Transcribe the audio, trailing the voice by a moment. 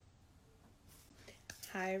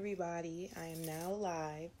Hi, everybody. I am now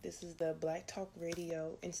live. This is the Black Talk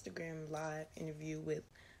Radio Instagram live interview with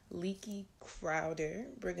Leaky Crowder.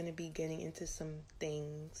 We're going to be getting into some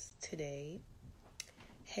things today.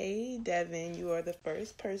 Hey, Devin, you are the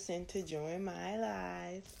first person to join my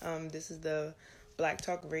live. This is the Black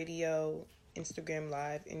Talk Radio Instagram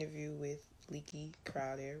live interview with Leaky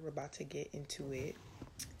Crowder. We're about to get into it.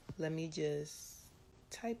 Let me just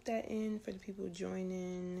type that in for the people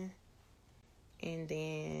joining. And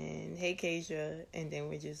then, hey, Keisha. And then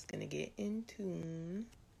we're just going to get in tune.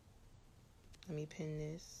 Let me pin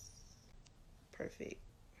this. Perfect.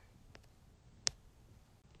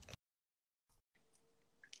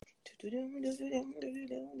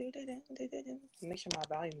 Make sure my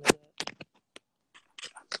volume is up.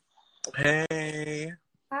 Hey.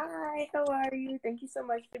 Hi, how are you? Thank you so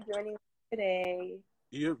much for joining us today.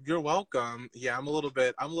 You're welcome. Yeah, I'm a little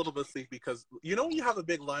bit sleepy because you know when you have a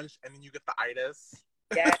big lunch and then you get the itis.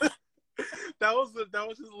 Yeah. that was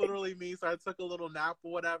just literally me. So I took a little nap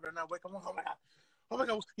or whatever, and I wake up. Oh my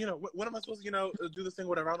god. You know, when am I supposed to do this thing?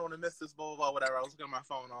 Whatever. I don't want to miss this. Blah blah blah. Whatever. I was looking at my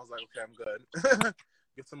phone. And I was like, okay, I'm good.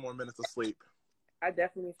 Get some more minutes of sleep. I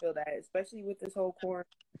definitely feel that, especially with this whole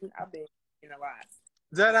quarantine. I've been in a lot.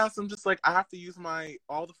 Deadass, I'm just like, I have to use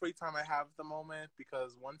all the free time I have at the moment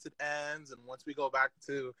because once it ends and once we go back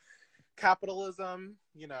to capitalism,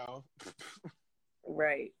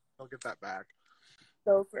 Right. I'll get that back.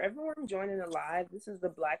 So for everyone joining the live, this is the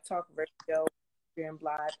Black Talk Radio Instagram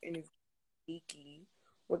live interview. Leaky.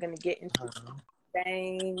 We're gonna get into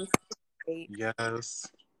things. Yes.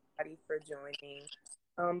 Everybody for joining.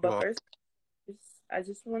 But first, I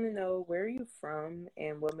just want to know, where are you from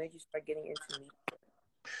and what made you start getting into music?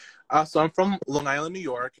 So I'm from Long Island, New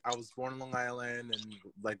York. I was born in Long Island and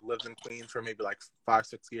lived in Queens for maybe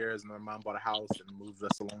 5-6 years, and my mom bought a house and moved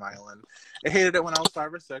us to Long Island. I hated it when I was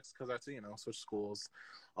 5 or 6 because I had to switch schools,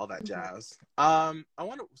 all that jazz. So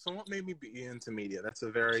what made me be into media? That's a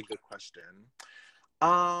very good question.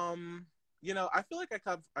 I feel like I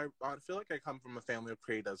feel like I come from a family of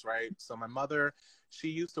creatives, right? So my mother, she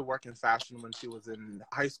used to work in fashion when she was in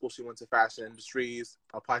high school. She went to fashion industries,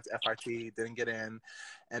 applied to FIT, didn't get in.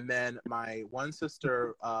 And then my one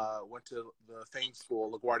sister went to the famed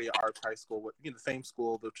school, LaGuardia Arts High School, the famed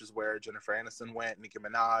school, which is where Jennifer Aniston went, Nicki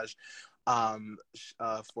Minaj,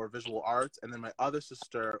 for visual arts. And then my other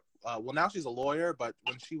sister, now she's a lawyer, but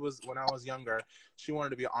when I was younger, she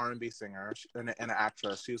wanted to be an R&B singer and an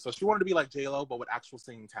actress. She wanted to be like J-Lo, but with actual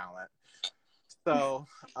singing talent. So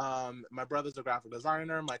my brother's a graphic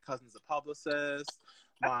designer. My cousin's a publicist.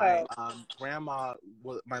 My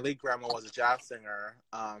my late grandma was a jazz singer.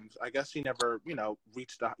 I guess she never,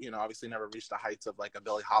 obviously never reached the heights of like a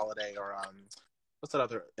Billie Holiday or what's that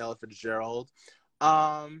other, Ella Fitzgerald.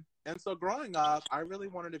 And so growing up, I really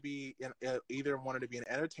wanted to be either wanted to be an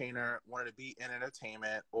entertainer, wanted to be in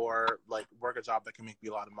entertainment, or work a job that can make me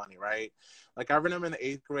a lot of money, right? I remember in the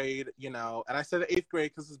 8th grade, and I said the 8th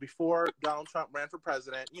grade because this is before Donald Trump ran for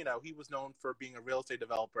president. He was known for being a real estate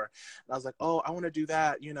developer. And I was like, oh, I want to do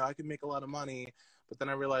that. I could make a lot of money. But then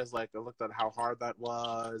I realized, I looked at how hard that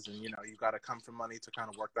was, and, you got to come from money to kind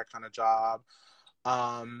of work that kind of job.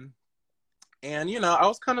 And I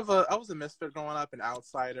was I was a misfit growing up, an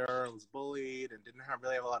outsider. I was bullied and didn't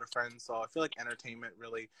really have a lot of friends. So I feel like entertainment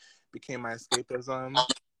really became my escapism.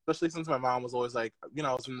 Especially since my mom was always I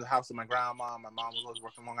was in the house with my grandma. My mom was always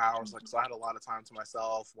working long hours, so I had a lot of time to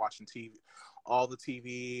myself, watching TV, all the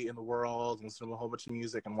TV in the world, listening to a whole bunch of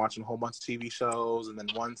music and watching a whole bunch of TV shows. And then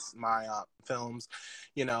once my films,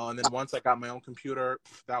 and then once I got my own computer,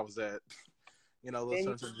 that was it.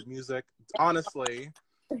 Listening to the music, honestly.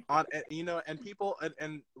 And people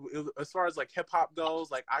and as far as hip hop goes,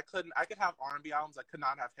 I could have R&B albums. I could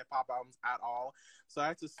not have hip hop albums at all. So I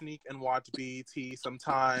had to sneak and watch BET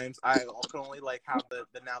sometimes. I could only have the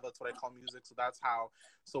now that's what I call music. So that's how.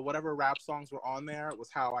 So whatever rap songs were on there was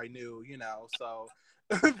how I knew. So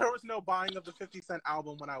there was no buying of the 50 Cent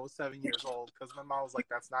album when I was 7 years old because my mom was like,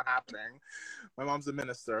 that's not happening. My mom's a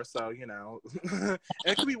minister, so and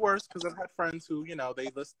it could be worse because I've had friends who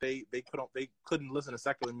they couldn't listen to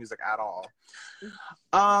secular music at all.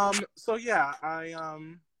 So yeah, I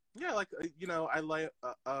trying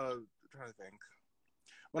to think.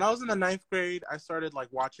 When I was in the 9th grade, I started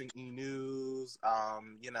watching E! News. I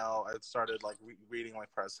started reading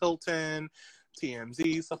Paris Hilton,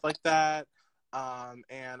 TMZ, stuff like that.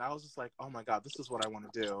 And I was just like, oh my God, this is what I want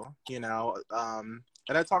to do,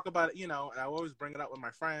 And I talk about it, you know, and I always bring it up with my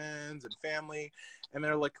friends and family. And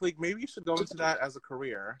they're like, Kalik, maybe you should go into that as a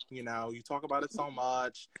career. You know, you talk about it so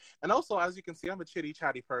much. And also, as you can see, I'm a chitty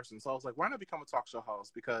chatty person. So I was like, why not become a talk show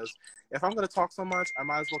host? Because if I'm going to talk so much, I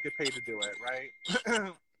might as well get paid to do it,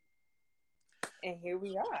 right? And here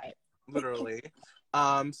we are. Literally.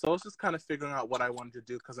 So it's just kind of figuring out what I wanted to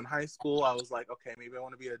do. Because in high school, I was like, okay, maybe I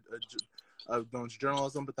want to be going to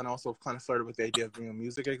journalism, but then also kind of flirted with the idea of being a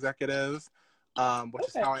music executive. Which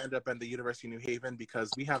is how I ended up at the University of New Haven, because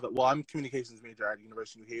we have I'm a communications major at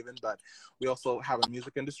University of New Haven, but we also have a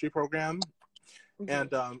music industry program. Mm-hmm.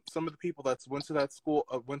 And some of the people that went to that school,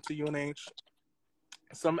 went to UNH,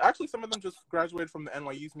 some of them just graduated from the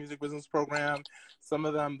NYU's music business program. Some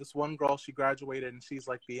of them, this one girl, she graduated and she's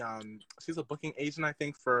like she's a booking agent, I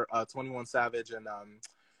think, for 21 Savage and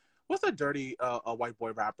what's that dirty a white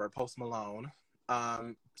boy rapper, Post Malone.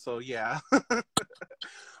 So yeah.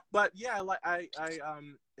 But yeah, like I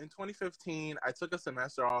in 2015, I took a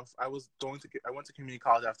semester off. I went to community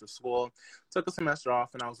college after school, took a semester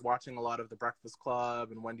off, and I was watching a lot of The Breakfast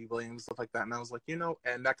Club and Wendy Williams, stuff like that. And I was like, you know,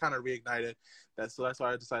 and that kind of reignited that. So that's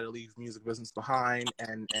why I decided to leave music business behind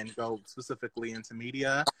and go specifically into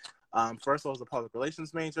media. First I was a public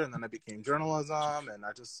relations major, and then I became journalism, and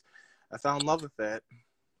I fell in love with it.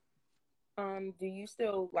 Do you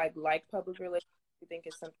still like public relations? Do you think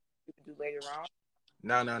it's something you could do later on?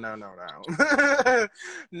 No.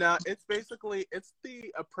 No, it's basically, it's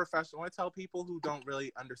the professional. I tell people who don't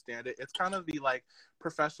really understand it, it's kind of the like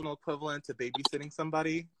professional equivalent to babysitting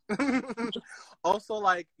somebody. Also,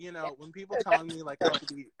 like, you know, when people telling me like how to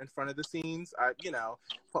be in front of the scenes, you know,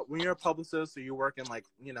 when you're a publicist or you're working like,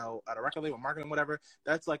 you know, at a record label, marketing, whatever,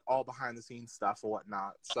 that's like all behind the scenes stuff or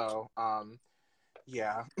whatnot. So,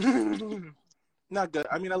 yeah. Not good.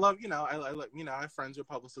 I mean, I love, you know, I you know, I have friends who are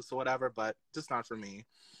publicists or whatever, but just not for me.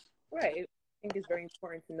 Right. I think it's very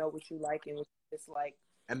important to know what you like and what you dislike.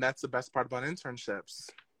 And that's the best part about internships.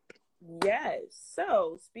 Yes.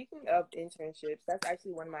 So, speaking of internships, that's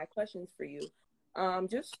actually one of my questions for you.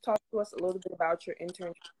 Just talk to us a little bit about your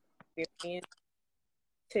internship experience,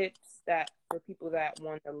 tips that for people that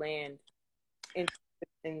want to land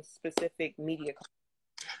in specific media.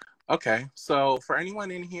 Okay, so for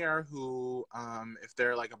anyone in here who, if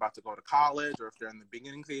they're like about to go to college or if they're in the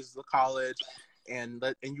beginning phases of college, and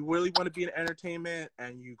you really want to be in entertainment,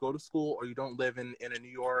 and you go to school or you don't live in a New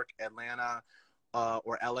York, Atlanta,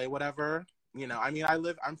 or LA, whatever, you know, I mean,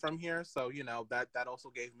 I'm from here, so, you know, that also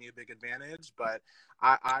gave me a big advantage, but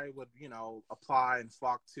I would, you know, apply and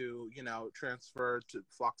flock to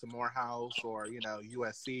Morehouse or, you know,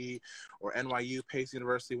 USC or NYU, Pace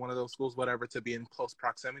University, one of those schools, whatever, to be in close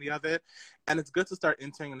proximity of it. And it's good to start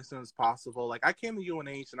interning as soon as possible. Like, I came to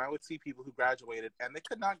UNH and I would see people who graduated and they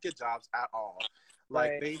could not get jobs at all.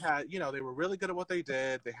 Like, They had, you know, they were really good at what they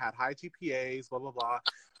did. They had high GPAs, blah, blah, blah.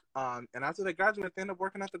 And after they graduated, they ended up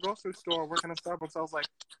working at the grocery store, working at Starbucks. I was like,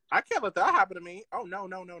 I can't let that happen to me. Oh, no.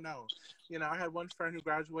 You know, I had one friend who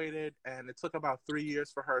graduated, and it took about 3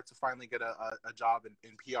 years for her to finally get a job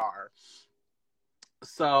in PR.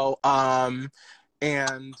 So,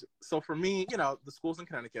 and so for me, you know, the school's in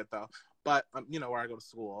Connecticut, though. But, you know, where I go to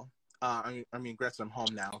school. I mean, granted, I'm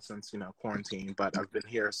home now since, you know, quarantine, but I've been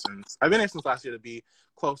here since last year to be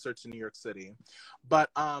closer to New York City. But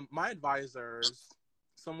my advisors...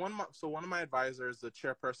 So one of my advisors, the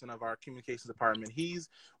chairperson of our communications department,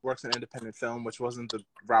 works in independent film, which wasn't the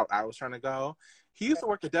route I was trying to go. He used to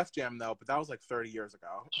work at Def Jam though, but that was like 30 years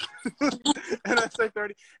ago. And I say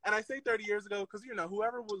 30 years ago because, you know,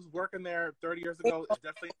 whoever was working there 30 years ago is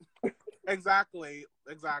definitely exactly.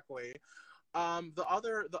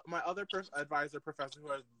 My other advisor, professor,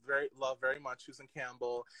 who I love very much, Susan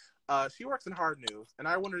Campbell, she works in hard news, and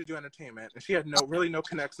I wanted to do entertainment, and she had no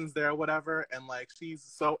connections there or whatever, and like she's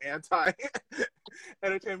so anti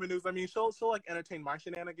entertainment news. I mean, she'll like entertain my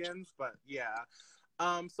shenanigans, but yeah.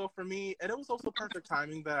 So for me, and it was also perfect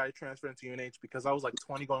timing that I transferred into UNH because I was like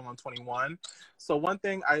 20 going on 21. So one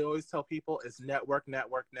thing I always tell people is network,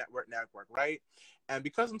 right? And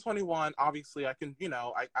because I'm 21, obviously I can, you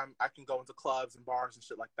know, I can go into clubs and bars and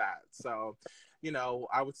shit like that. So, you know,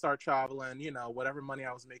 I would start traveling, you know, whatever money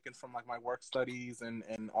I was making from like my work studies and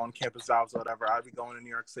on-campus jobs or whatever, I'd be going to New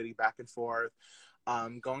York City back and forth,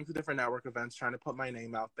 going to different network events, trying to put my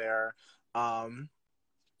name out there.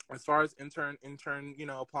 As far as intern, you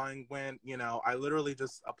know, applying went, you know, I literally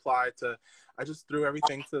just I just threw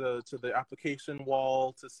everything to the application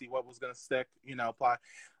wall to see what was going to stick, you know, apply.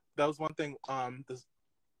 That was one thing, this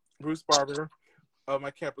Bruce Barber of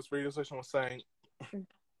my campus radio station was saying,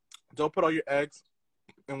 don't put all your eggs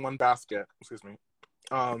in one basket, excuse me.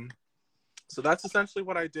 So that's essentially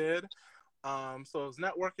what I did. So it was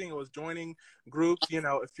networking, it was joining groups. You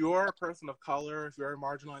know, if you're a person of color, if you're a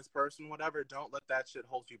marginalized person, whatever, don't let that shit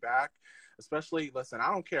hold you back. Especially, listen,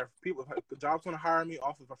 I don't care if the jobs want to hire me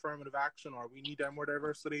off of affirmative action or we need more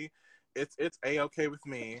diversity. It's a-okay with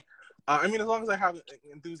me. I mean, as long as I have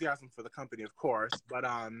enthusiasm for the company, of course.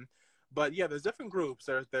 But yeah, there's different groups.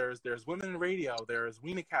 There's Women in Radio. There's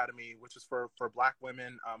Ween Academy, which is for Black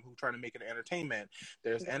women who trying to make it entertainment.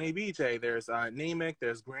 There's NABJ. There's NAMIC.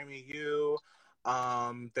 There's Grammy U.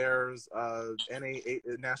 There's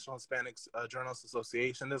National Hispanics Journalists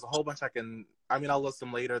Association. There's a whole bunch I'll list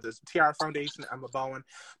them later. There's TR Foundation, Emma Bowen.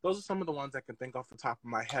 Those are some of the ones I can think off the top of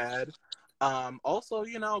my head. Also,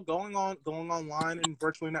 you know, going online and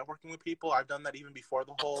virtually networking with people. I've done that even before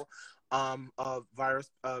the whole virus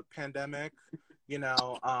pandemic. You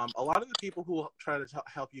know, a lot of the people who try to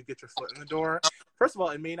help you get your foot in the door. First of all,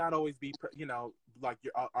 it may not always be, you know, like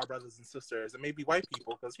our brothers and sisters. It may be white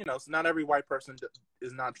people because, you know, so not every white person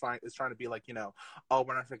is trying to be like, you know, oh,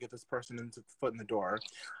 we're not going to get this person into foot in the door.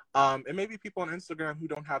 It may be people on Instagram who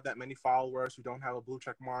don't have that many followers, who don't have a blue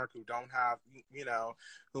check mark, who don't have, you know,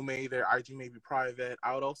 their IG may be private.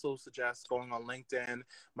 I would also suggest going on LinkedIn.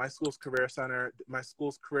 My school's career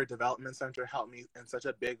development center helped me in such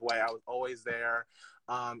a big way. I was always there.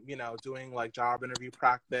 You know, doing like job interview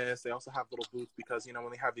practice. They also have little booths because, you know,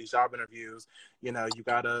 when they have these job interviews, you know, you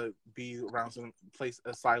gotta be around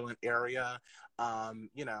a silent area.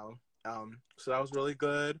 You know, so that was really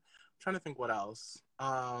good. I'm trying to think what else.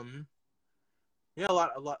 Yeah, a lot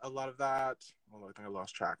of that. Well, I think I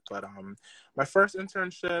lost track. But my first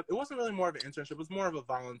internship, it wasn't really more of an internship. It was more of a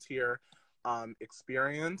volunteer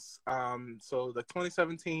experience. So the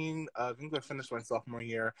 2017, I think I finished my sophomore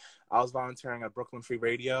year. I was volunteering at Brooklyn Free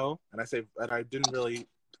Radio, and I didn't really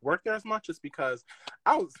work there as much, just because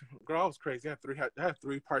I was crazy. I had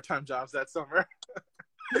three part-time jobs that summer.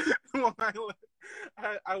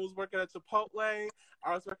 I was working at Chipotle.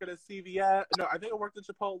 I was working at CVS. No, I think I worked at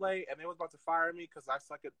Chipotle, and they was about to fire me because I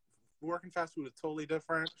suck at working fast food is totally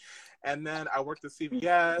different. And then I worked at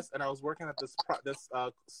CVS, and I was working at this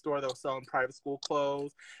store that was selling private school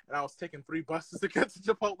clothes. And I was taking 3 buses to get to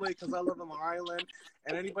Chipotle because I live on Long Island.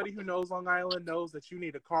 And anybody who knows Long Island knows that you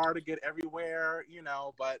need a car to get everywhere, you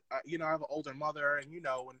know. But you know, I have an older mother, and you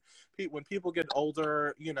know, when people get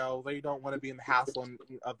older, you know, they don't want to be in the hassle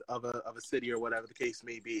of a city or whatever the case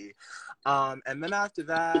may be. And then after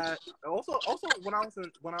that, also when I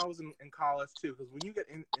was in college too, because when you get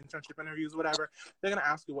internship interviews, whatever, they're gonna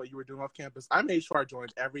ask you what you were doing off campus. I made sure I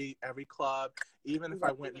joined every club, even if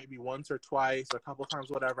I went maybe once or twice or a couple of times,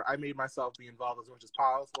 whatever. I made myself be involved as much as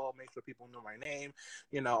possible. Make sure people knew my name.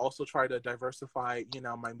 You know, also try to diversify, you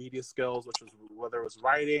know, my media skills, which was whether it was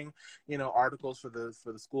writing, you know, articles for the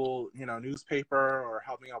school, you know, newspaper, or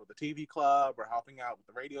helping out with the TV club, or helping out with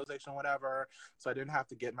the radio station, whatever. So I didn't have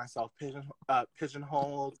to get myself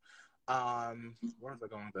pigeonholed. Where was I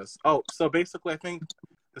going with this? Oh, so basically, I think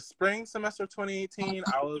the spring semester of 2018,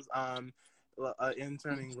 I was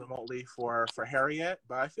interning remotely for Harriet,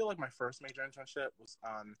 but I feel like my first major internship was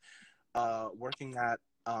working at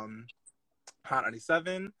Hot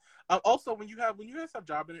 97. Also, when you guys have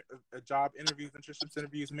job interviews, internships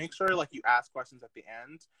interviews, make sure like you ask questions at the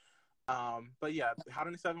end. But yeah, Hot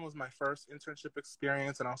 97 was my first internship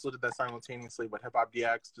experience, and I also did that simultaneously with Hip Hop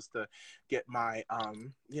DX just to get my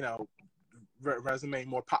you know, resume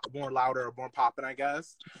more louder or more popping, I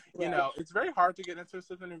guess. Right. You know, it's very hard to get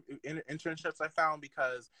internships in internships, I found,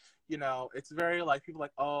 because, you know, it's very like people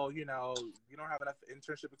like, oh, you know, you don't have enough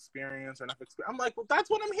internship experience or enough experience. I'm like, well, that's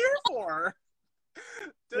what I'm here for.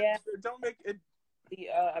 Yeah. Don't make it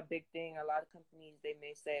a big thing. A lot of companies, they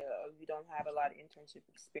may say, oh, you don't have a lot of internship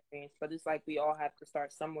experience, but it's like we all have to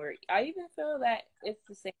start somewhere. I even feel that it's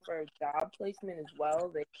the same for job placement as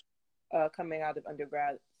well. They coming out of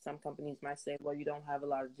undergrad, some companies might say, well, you don't have a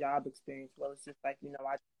lot of job experience. Well, it's just like, you know,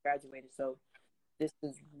 I graduated, so this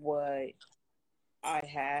is what I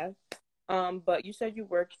have. But you said you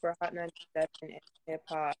worked for Hot 97 and Hip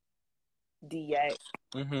Hop DX.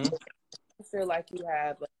 Mm-hmm. I feel like you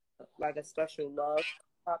have like a special love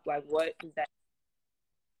for hip-hop. Like, what is that?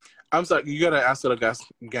 I'm sorry, you gotta ask it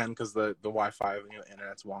again because the Wi-Fi, you know,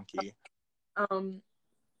 internet's wonky.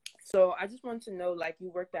 So I just want to know, like,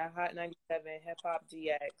 you worked at Hot 97, Hip Hop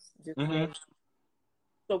DX. Mm-hmm.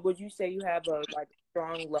 So would you say you have a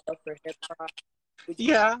strong love for hip hop?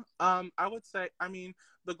 Yeah, I would say, I mean,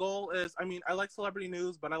 the goal is, I mean, I like celebrity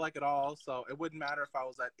news, but I like it all. So it wouldn't matter if I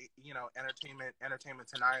was at, you know, Entertainment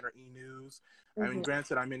Tonight or E! News. Mm-hmm. I mean,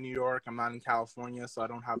 granted, I'm in New York. I'm not in California, so I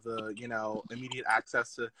don't have the, you know, immediate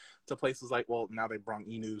access to places like, well, now they brought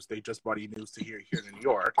E! News. They just brought E! News to here in New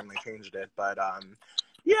York, and they changed it. But,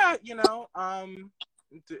 Yeah,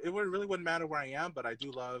 it really wouldn't matter where I am, but I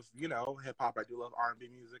do love, hip hop. I do love R&B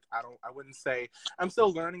music. I wouldn't say I'm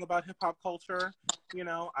still learning about hip hop culture.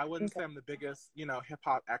 I wouldn't Okay. say I'm the biggest, hip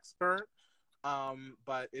hop expert.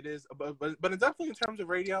 But it is, but definitely in terms of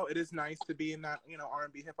radio, it is nice to be in that,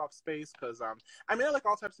 R&B hip hop space. Cause, I mean, I like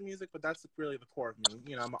all types of music, but that's really the core of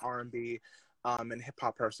me. I'm an R&B, and hip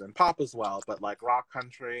hop person, pop as well, but like rock,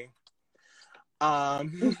 country.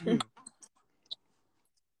 Um,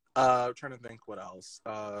 trying to think what else.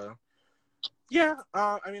 Yeah,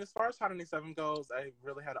 I mean, as far as Hot 97 goes, I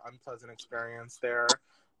really had an unpleasant experience there.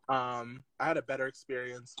 I had a better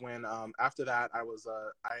experience when, after that, I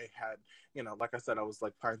had, like I said, I was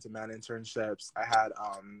like applying to man internships. I had,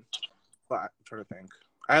 I'm trying to think.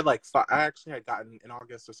 I had like five, I actually had gotten in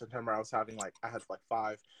August or September, I had like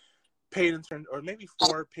five paid intern, or maybe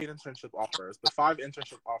four paid internship offers, but five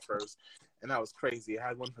internship offers. And that was crazy. I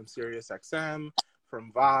had one from SiriusXM,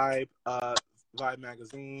 from Vibe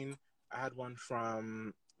magazine. I had one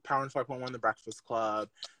from Power and 5.1, The Breakfast Club,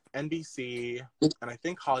 NBC, and I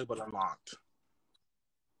think Hollywood Unlocked.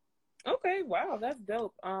 Okay, wow, that's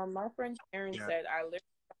dope. My friend Sharon Yeah. said I literally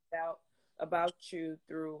found out about you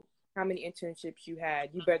through how many internships you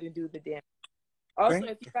had. You better do the damn. Also, Thank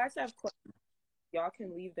if you guys have questions, y'all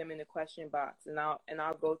can leave them in the question box, and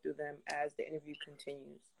I'll go through them as the interview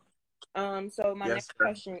continues. So my Yes, next sir.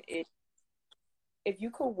 question is, if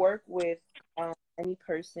you could work with any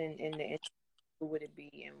person in the industry, who would it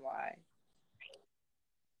be and why?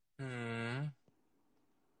 That's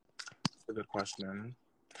a good question.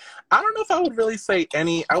 I don't know if I would really say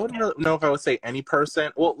any. I wouldn't really know if I would say any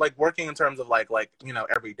person. Well, like working in terms of like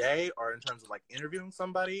every day, or in terms of like interviewing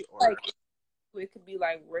somebody, or. Like it could be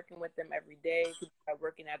like working with them every day. It could be like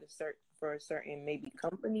working at a certain maybe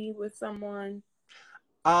company with someone.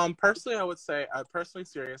 Personally, I would say, personally,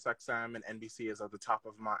 SiriusXM and NBC is at the top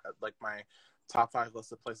of my top five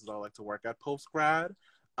list of places I like to work at post grad.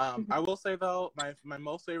 I will say though, my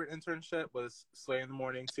most favorite internship was Sway in the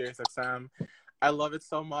Morning, SiriusXM. I love it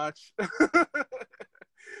so much.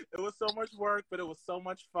 It was so much work, but it was so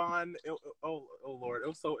much fun. Oh Lord, it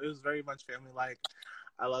was very much family like.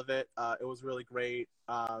 I love it. It was really great.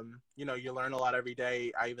 You learn a lot every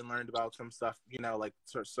day. I even learned about some stuff, like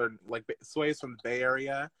certain like Sway's from the Bay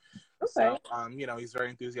Area. Okay. So, he's very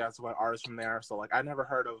enthusiastic about artists from there. So, like, I never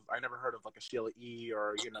heard of like a Sheila E.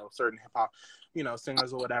 or certain hip hop,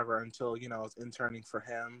 singers or whatever until I was interning for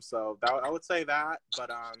him. So that I would say that.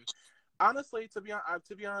 But honestly, to be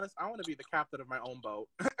honest, I want to be the captain of my own boat.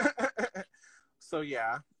 So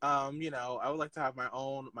yeah, I would like to have my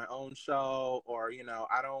own show, or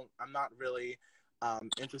I'm not really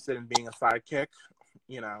interested in being a sidekick.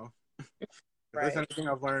 You know, if there's Right. anything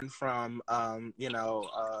I've learned from, I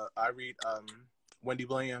read Wendy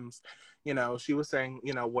Williams. She was saying,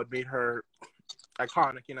 what made her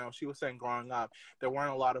iconic. She was saying growing up, there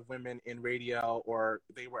weren't a lot of women in radio, or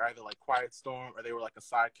they were either like Quiet Storm, or they were like a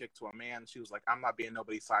sidekick to a man. She was like, I'm not being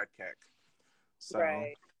nobody's sidekick. So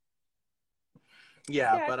Right.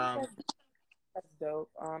 yeah, Yeah, I but think that's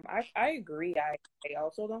dope. I agree. I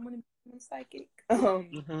also don't want to be a psychic.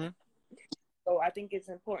 mhm. So I think it's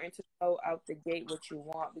important to know out the gate what you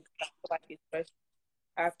want, because I feel like especially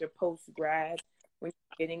after post grad, when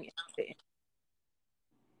you're getting into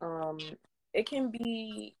it can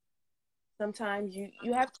be sometimes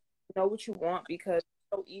you have to know what you want, because it's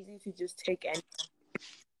so easy to just take any,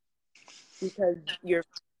 because you're,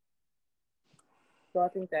 so I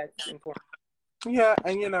think that's important. Yeah,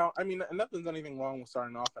 and I mean, nothing's anything wrong with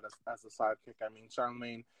starting off as a sidekick. I mean,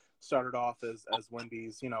 Charlamagne started off as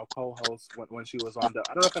Wendy's, co-host when she was on the.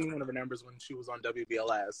 I don't know if anyone remembers when she was on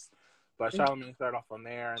WBLS, but Charlamagne started off on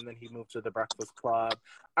there, and then he moved to the Breakfast Club.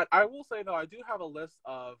 I will say though, I do have a list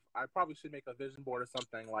of. I probably should make a vision board or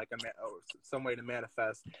something, like or some way to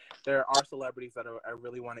manifest. There are celebrities that I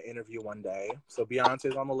really want to interview one day. So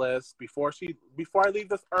Beyonce's on the list. Before I leave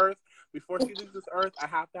this earth. Before she leaves this earth, I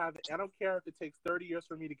have to have it. I don't care if it takes 30 years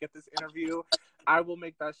for me to get this interview. I will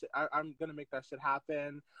make that shit. I'm going to make that shit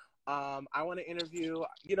happen. I want to interview.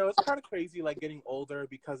 It's kind of crazy, like, getting older,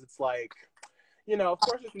 because it's like, of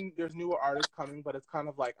course there's newer artists coming, but it's kind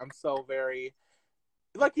of like I'm so very,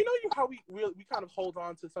 like, how we kind of hold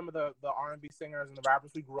on to some of the R&B singers and the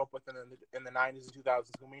rappers we grew up with in the 90s and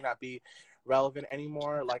 2000s, who may not be relevant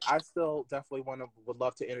anymore. Like, I still definitely would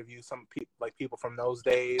love to interview some people from those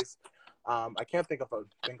days. I can't think of off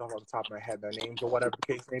the top of my head their names or whatever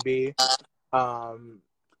the case may be. Trying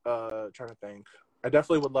to think. I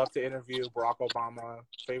definitely would love to interview Barack Obama,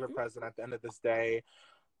 favorite president at the end of this day.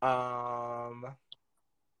 I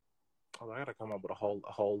gotta come up with a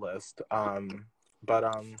whole list.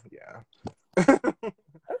 Yeah.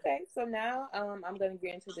 Okay, so now I'm gonna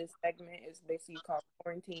get into this segment. It's basically called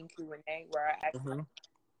Quarantine Q&A, where I ask Hmm.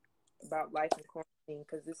 about life in quarantine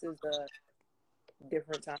because this is a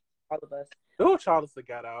different time for all of us. Ooh, child is the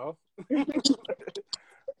ghetto.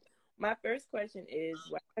 My first question is,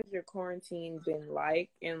 what has your quarantine been like?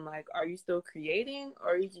 And like, are you still creating, or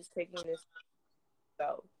are you just taking this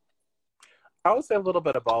so? I would say a little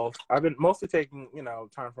bit of both. I've been mostly taking,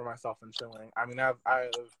 time for myself and chilling. I mean, I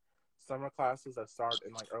have summer classes that start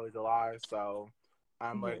in like early July, so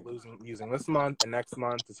I'm like Hmm. using this month and next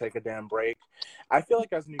month to take a damn break. I feel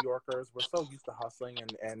like as New Yorkers, we're so used to hustling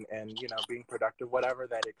and being productive, whatever,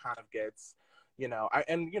 that it kind of gets.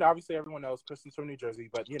 Obviously everyone knows Kristen's from New Jersey,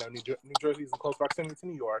 but New Jersey is in close proximity to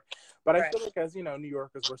New York. But I Right. feel like as New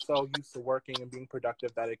Yorkers, we're so used to working and being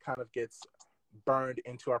productive that it kind of gets burned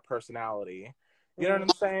into our personality. You know what Hmm.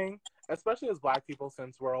 I'm saying? Especially as Black people,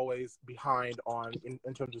 since we're always behind in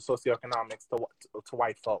terms of socioeconomics to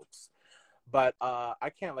white folks. But I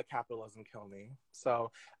can't let capitalism kill me.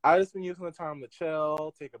 So I just been using the time to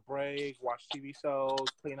chill, take a break, watch TV shows,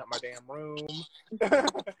 clean up my damn room.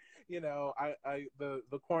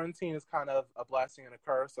 The quarantine is kind of a blessing and a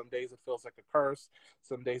curse. Some days it feels like a curse.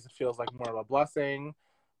 Some days it feels like more of a blessing.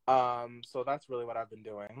 So that's really what I've been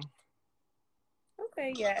doing.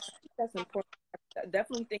 Okay, yeah, I think that's important. I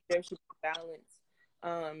definitely think there should be balance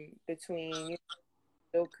between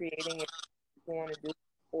still creating what you want to do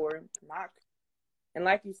or not. And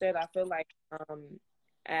like you said, I feel like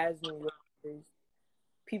as New Yorkers,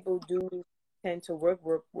 people do tend to work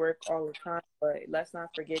all the time, but let's not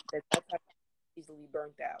forget that that's how easily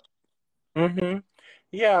burnt out. Mm-hmm.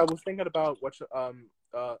 Yeah, I was thinking about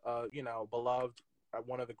beloved,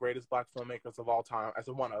 one of the greatest Black filmmakers of all time, as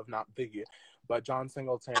a one of, not the, but John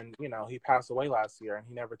Singleton. He passed away last year, and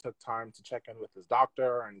he never took time to check in with his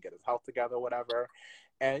doctor and get his health together, whatever.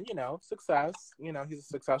 And success. He's a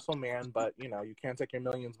successful man, but you can't take your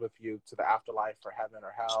millions with you to the afterlife or heaven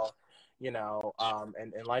or hell.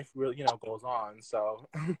 And life really goes on. So.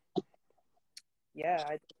 Yeah,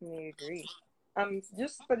 I definitely agree.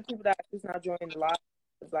 Just for the people that are just now joining the live,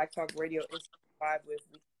 the Black Talk Radio is live with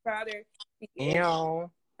Lee Crowder. He is Ew. a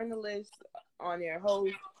journalist on their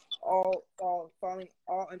host, all falling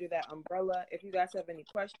all under that umbrella. If you guys have any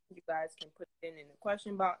questions, you guys can put it in the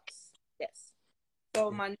question box. Yes. So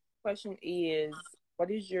my next question is, what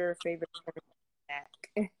is your favorite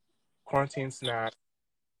snack? Quarantine snack.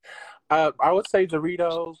 I would say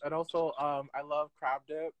Doritos, and also I love crab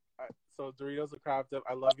dip. So Doritos and crab dip.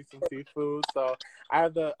 I love you some seafood. So I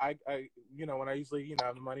have when I usually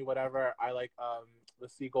have the money, whatever. I like the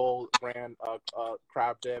Seagull brand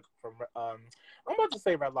crab dip from I'm about to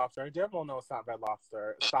say Red Lobster. Everyone knows it's not Red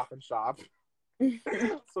Lobster. Stop and Shop.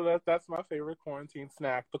 So that's my favorite quarantine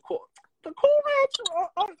snack. The cool ranch.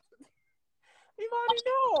 You already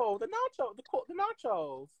know the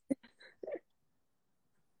nachos.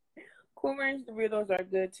 Cool Ranch Doritos are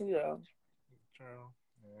good too, though. True.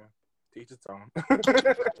 Yeah. Teach its own.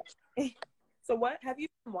 So, what have you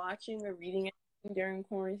been watching or reading anything during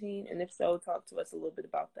quarantine? And if so, talk to us a little bit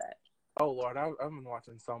about that. Oh Lord, I've been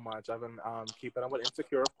watching so much. I've been keeping up with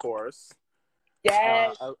Insecure, of course.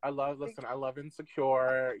 Yes. I love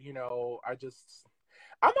Insecure.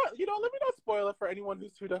 I'm not. Let me not spoil it for anyone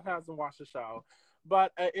who hasn't watched the show.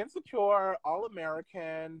 But Insecure, All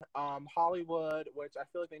American, Hollywood, which I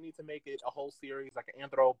feel like they need to make it a whole series, like an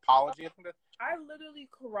anthropology. I think I literally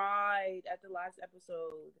cried at the last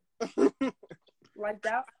episode. that. Like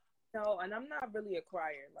that. No, and I'm not really a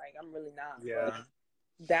crier. Like I'm really not. Yeah.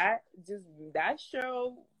 But that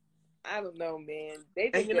show, I don't know, man.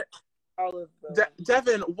 They And just get all of the.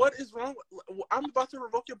 Devin, what is wrong? I'm about to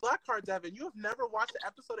revoke your black card, Devin. You have never watched an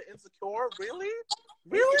episode of Insecure, really?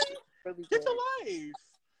 Really? Really Get good. your life.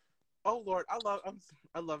 Oh Lord, I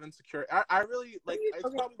love Insecure. I really like. It's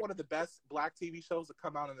Okay. probably one of the best Black TV shows to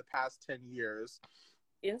come out in the past 10 years.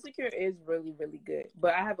 Insecure is really, really good.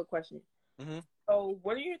 But I have a question. Mm-hmm. So,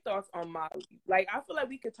 what are your thoughts on Molly? Like, I feel like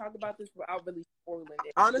we could talk about this without really spoiling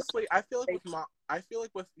it. Honestly, I feel like you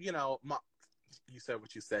said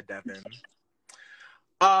what you said, Devin.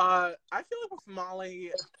 I feel like with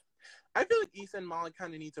Molly, I feel like Issa and Molly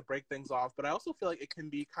kind of need to break things off, but I also feel like it can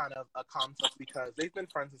be kind of a conflict because they've been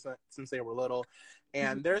friends since they were little,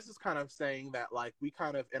 and there's this kind of saying that like we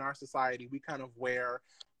kind of in our society we kind of wear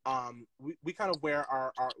we kind of wear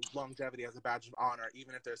our longevity as a badge of honor,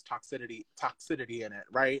 even if there's toxicity in it,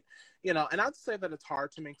 right? And I'd say that it's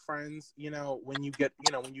hard to make friends, when you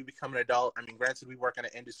become an adult. I mean, granted, we work in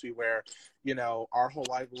an industry where, our whole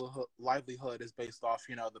livelihood is based off,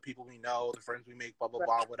 the people we know, the friends we make, blah, blah,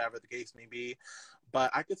 blah, whatever the case may be. But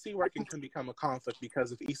I could see where it can become a conflict,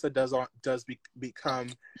 because if Issa does become,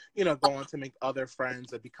 go on to make other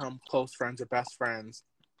friends that become close friends or best friends,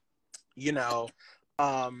 you know,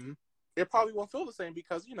 it probably won't feel the same,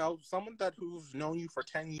 because, someone who's known you for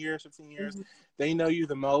 10 years, 15 years, they know you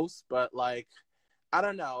the most, but like, I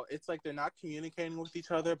don't know. It's like they're not communicating with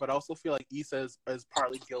each other, but I also feel like Issa is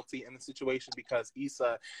partly guilty in the situation, because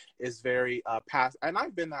Issa is very passive. And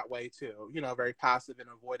I've been that way too, very passive and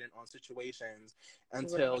avoidant on situations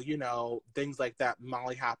until, things like that,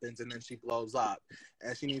 Molly happens, and then she blows up.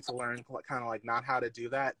 And she needs to learn kind of like not how to do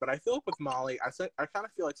that. But I feel like with Molly, I kind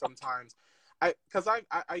of feel like sometimes because I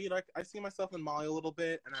see myself in Molly a little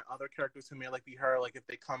bit, and other characters who may like be her. Like if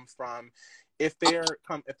they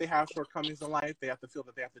have shortcomings in life, they have to feel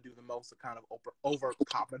that they have to do the most to kind of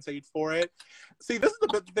overcompensate for it. See, this is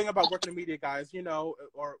the thing about working in media, guys.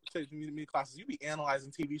 Or say media classes, you be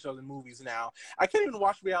analyzing TV shows and movies now. I can't even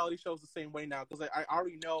watch reality shows the same way now, because I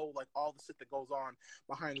already know like all the shit that goes on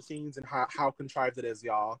behind the scenes and how contrived it is,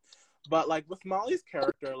 y'all. But like with Molly's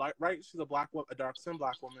character, like, right, she's a dark-skinned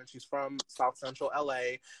black woman. She's from South Central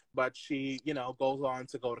LA, but she, goes on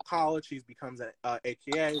to go to college. She becomes an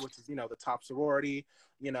AKA, which is, the top sorority,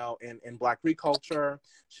 in Black Greek culture.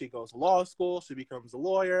 She goes to law school. She becomes a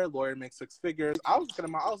lawyer. Lawyer makes six figures. I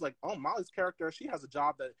was like, oh, Molly's character, she has a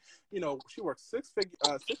job that, she works six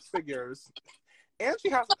figures, and she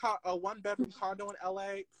has a one-bedroom condo in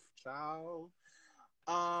LA. Ciao.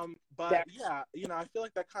 But yeah, I feel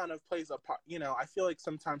like that kind of plays a part. I feel like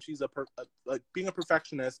sometimes she's like being a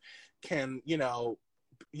perfectionist can,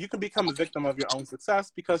 you can become a victim of your own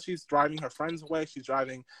success, because she's driving her friends away. She's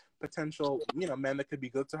driving potential, men that could be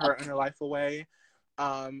good to her in her life away.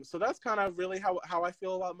 So that's kind of really how I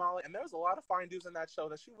feel about Molly. And there's a lot of fine dudes in that show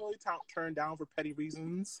that she really turned down for petty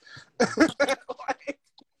reasons. Like,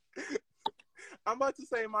 I'm about to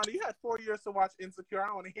say, Monty, you had 4 years to watch Insecure. I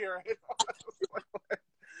don't want to hear it.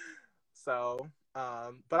 So,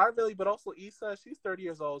 but also Issa, she's 30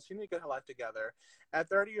 years old. She need to get her life together. At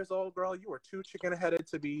 30 years old, girl, you were too chicken-headed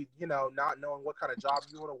to be, not knowing what kind of job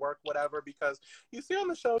you want to work, whatever, because you see on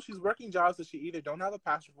the show, she's working jobs that she either don't have a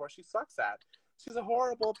passion for or she sucks at. She's a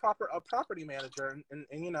horrible property manager, and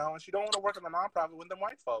and she don't want to work in the nonprofit with them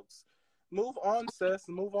white folks. Move on, sis.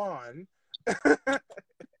 Move on.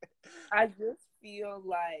 I just feel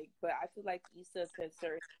like, but I feel like Issa to a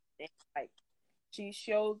certain extent, like she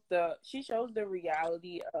shows the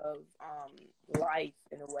reality of life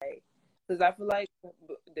in a way, because I feel like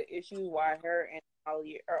the issue why her and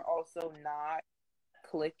Molly are also not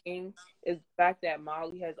clicking is the fact that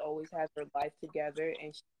Molly has always had her life together,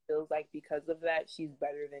 and she feels like because of that she's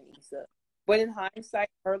better than Issa. But in hindsight,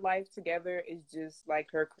 her life together is just like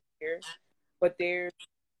her career. But there's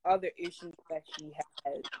other issues that she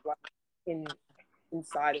has, like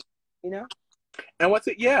inside of, And what's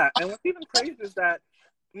even crazy is that,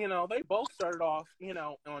 they both started off,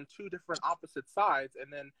 on two different opposite sides.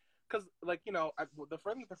 And then, because, like,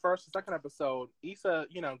 the first and second episode, Issa,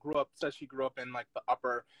 says she grew up in, like, the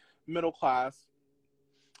upper middle class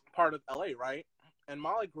part of LA, right? And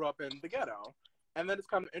Molly grew up in the ghetto. And then it's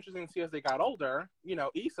kind of interesting to see as they got older,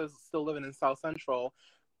 Issa's still living in South Central,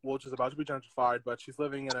 which is about to be gentrified, but she's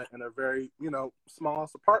living in a very, small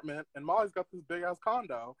apartment, and Molly's got this big ass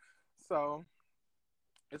condo. So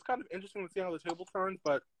it's kind of interesting to see how the table turns.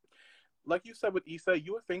 But like you said with Issa,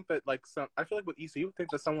 you would think that I feel like with Issa, you would think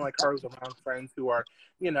that someone like her is around friends who are,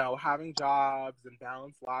 having jobs and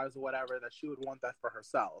balanced lives or whatever, that she would want that for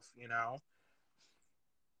herself,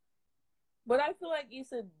 But I feel like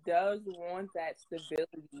Issa does want that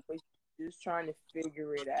stability, but she's just trying to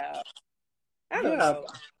figure it out. I don't know.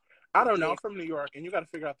 I don't know. I'm from New York, and you got to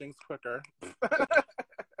figure out things quicker.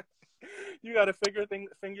 You got to figure things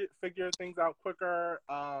out quicker.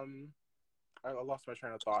 I lost my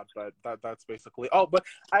train of thought, but that's basically. Oh, but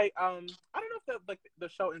I don't know if the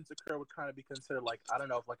show Insecure would kind of be considered like, I don't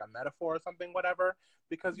know, if like a metaphor or something, whatever,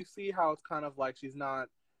 because you see how it's kind of like she's not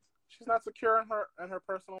secure in her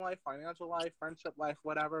personal life, financial life, friendship life,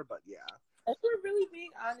 whatever. But yeah. If we're really being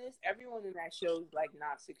honest, everyone in that show is like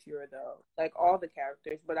not secure though, like all the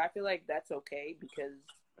characters. But I feel like that's okay, because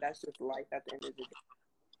that's just life at the end of the day.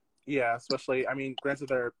 Yeah, especially, I mean, granted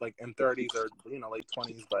they're like in 30s or late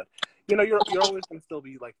 20s, but you're always gonna still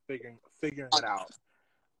be like figuring it out.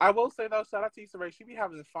 I will say though, shout out to Issa Rae. She be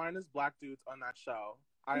having the finest black dudes on that show.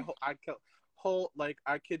 I whole, like,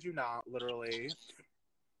 I kid you not, literally.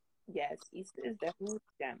 Yes, Easter is definitely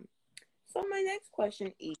a gem. So my next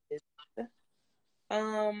question is,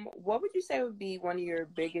 what would you say would be one of your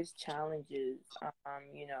biggest challenges?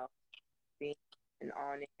 Being an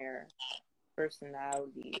on-air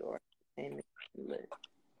personality or entertainment list.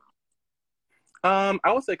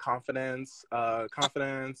 I would say confidence,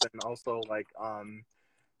 and also like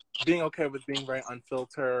being okay with being very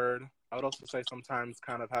unfiltered. I would also say sometimes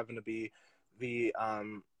kind of having to be the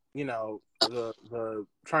the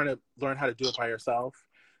trying to learn how to do it by yourself,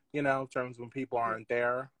 in terms when people aren't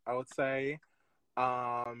there, I would say.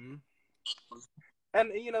 Um and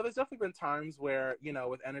there's definitely been times where,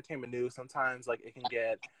 with entertainment news, sometimes like it can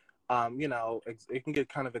get it can get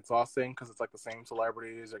kind of exhausting because it's like the same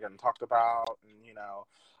celebrities are getting talked about, and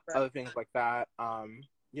Right. other things like that.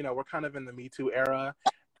 We're kind of in the Me Too era,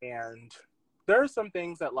 and there are some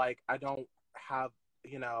things that like I don't have,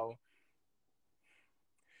 when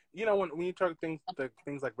you talk things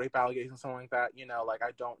like rape allegations and something like that, like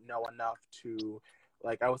I don't know enough to,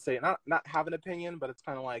 like, I would say not have an opinion, but it's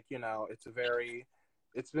kind of like,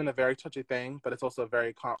 it's been a very touchy thing, but it's also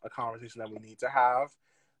a conversation that we need to have.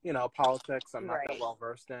 Politics, I'm not that Right. well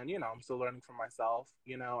versed in. I'm still learning for myself.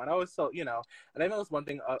 And I always feel, and I know it's one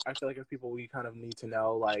thing I feel like as people we kind of need to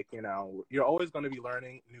know, like, you're always going to be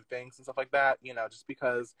learning new things and stuff like that. Just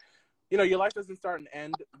because your life doesn't start and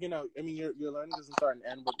end. I mean, your learning doesn't start and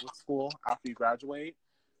end with school after you graduate.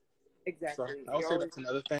 Exactly. So I would say that's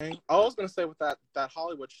another thing. I was going to say with that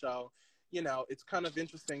Hollywood show, it's kind of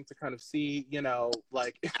interesting to kind of see,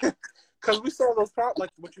 like, because we saw those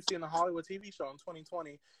like what you see in the Hollywood TV show in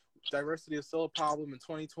 2020. Diversity is still a problem in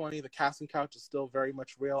 2020. The casting couch is still very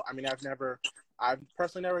much real. I mean, I've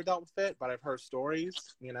personally never dealt with it, but I've heard stories,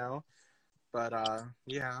 But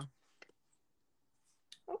yeah.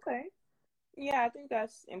 Okay. Yeah, I think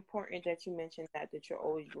that's important that you mentioned that you're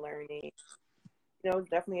always learning. It's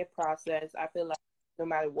definitely a process. I feel like no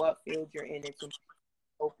matter what field you're in, it's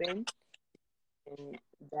open, and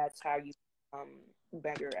that's how you become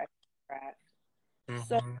better at the craft. Mm-hmm.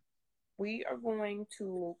 So we are going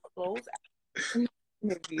to close out the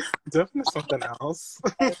interview. Definitely something else.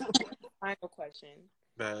 Final question.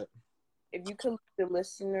 But If you could leave the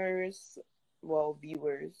listeners, well,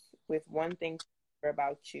 viewers, with one thing to remember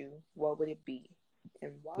about you, what would it be?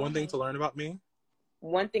 And why? One thing to learn about me?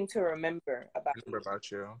 One thing to remember about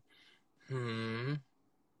you.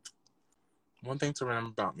 One thing to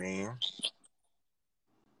remember about me.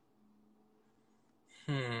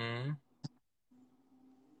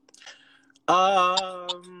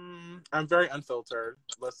 I'm very unfiltered.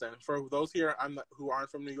 Listen, for those here who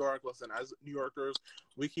aren't from New York, listen, as New Yorkers,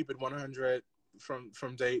 we keep it 100 from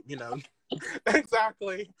day,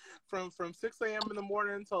 exactly from 6 a.m. in the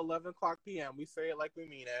morning to 11 o'clock p.m. We say it like we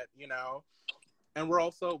mean it, and we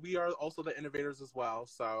are also the innovators as well.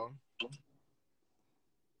 So,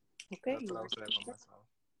 okay. That's what I was saying about myself.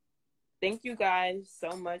 Thank you guys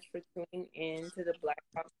so much for tuning in to the Black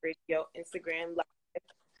Talk Radio Instagram Live.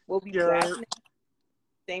 We'll be back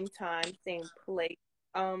same time, same place.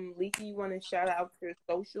 Leaky, you want to shout out your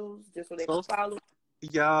socials just so they can follow?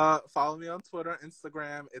 Yeah, follow me on Twitter,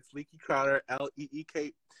 Instagram. It's Leaky Crowder,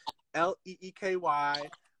 Leeky Crowder,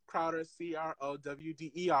 Crowder.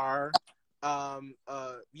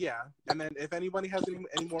 Yeah. And then if anybody has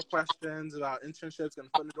any more questions about internships and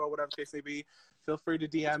foot in the door, whatever the case may be, feel free to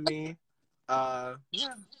DM me. Yeah.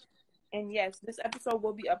 And yes, this episode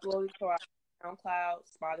will be uploaded to our SoundCloud,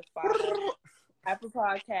 Spotify, Apple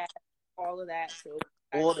Podcasts, all of that. So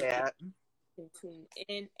all that. Can tune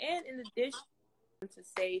in. And in addition, to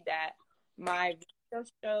say that my video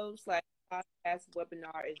show / podcast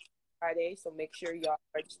webinar is Friday, so make sure y'all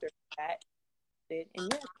register for that. And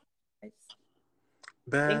yeah, thank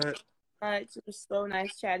you so much. It was so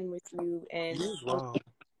nice chatting with you, and you as well.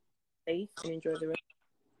 Safe and enjoy the rest.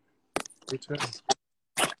 You too.